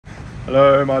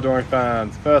Hello my adoring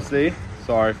fans. Firstly,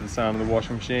 sorry for the sound of the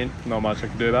washing machine, not much I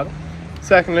can do about it.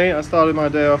 Secondly, I started my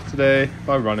day off today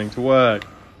by running to work.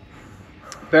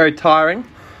 Very tiring,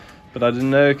 but I did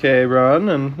an okay run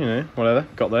and, you know, whatever,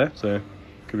 got there, so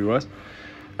could be worse.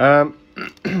 I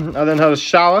then had a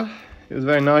shower. It was a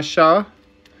very nice shower,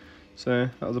 so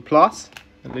that was a plus.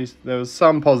 At least there was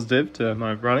some positive to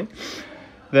my running.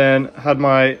 Then had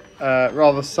my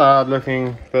rather sad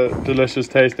looking but delicious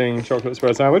tasting chocolate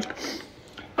spread sandwich.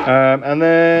 And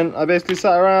then I basically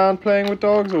sat around playing with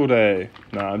dogs all day.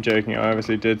 No, I'm joking, I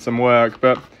obviously did some work,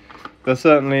 but there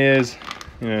certainly is,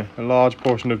 you know, a large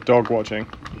portion of dog watching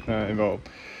involved.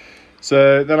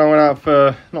 So then I went out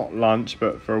for, not lunch,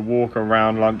 but for a walk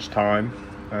around lunchtime.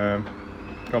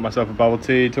 Got myself a bubble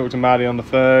tea, talked to Maddie on the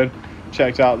phone,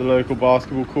 checked out the local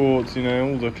basketball courts, you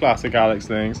know, all the classic Alex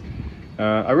things.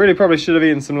 I really probably should have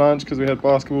eaten some lunch because we had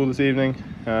basketball this evening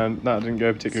and that didn't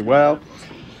go particularly well.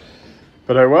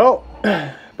 But oh well,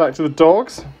 back to the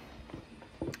dogs.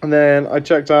 And then I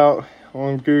checked out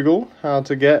on Google how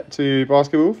to get to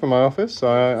basketball from my office. So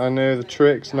I know the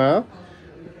tricks now.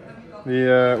 We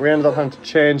ended up having to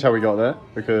change how we got there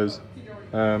because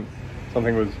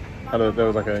something was, there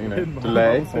was like a, you know,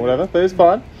 delay or whatever, but it's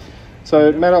fine.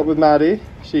 So met up with Maddie,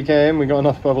 she came, we got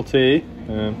enough bubble tea.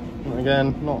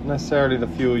 Again, not necessarily the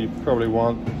fuel you probably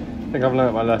want. I think I've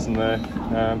learnt my lesson there.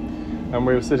 And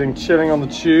we were sitting chilling on the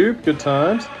tube, good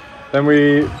times. Then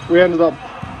we ended up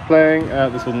playing,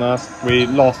 this wasn't us, we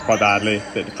lost quite badly,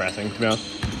 a bit depressing to be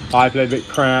honest. I played a bit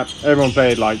crap, everyone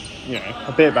played like, you know,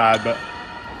 a bit bad, but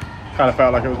kind of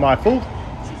felt like it was my fault.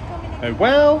 Oh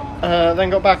well, then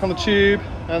got back on the tube,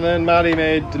 and then Maddie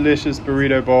made delicious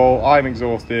burrito bowl. I'm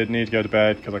exhausted, need to go to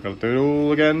bed because I've got to do it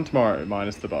all again tomorrow,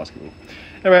 minus the basketball.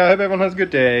 Anyway, I hope everyone has a good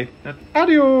day, and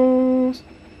adios!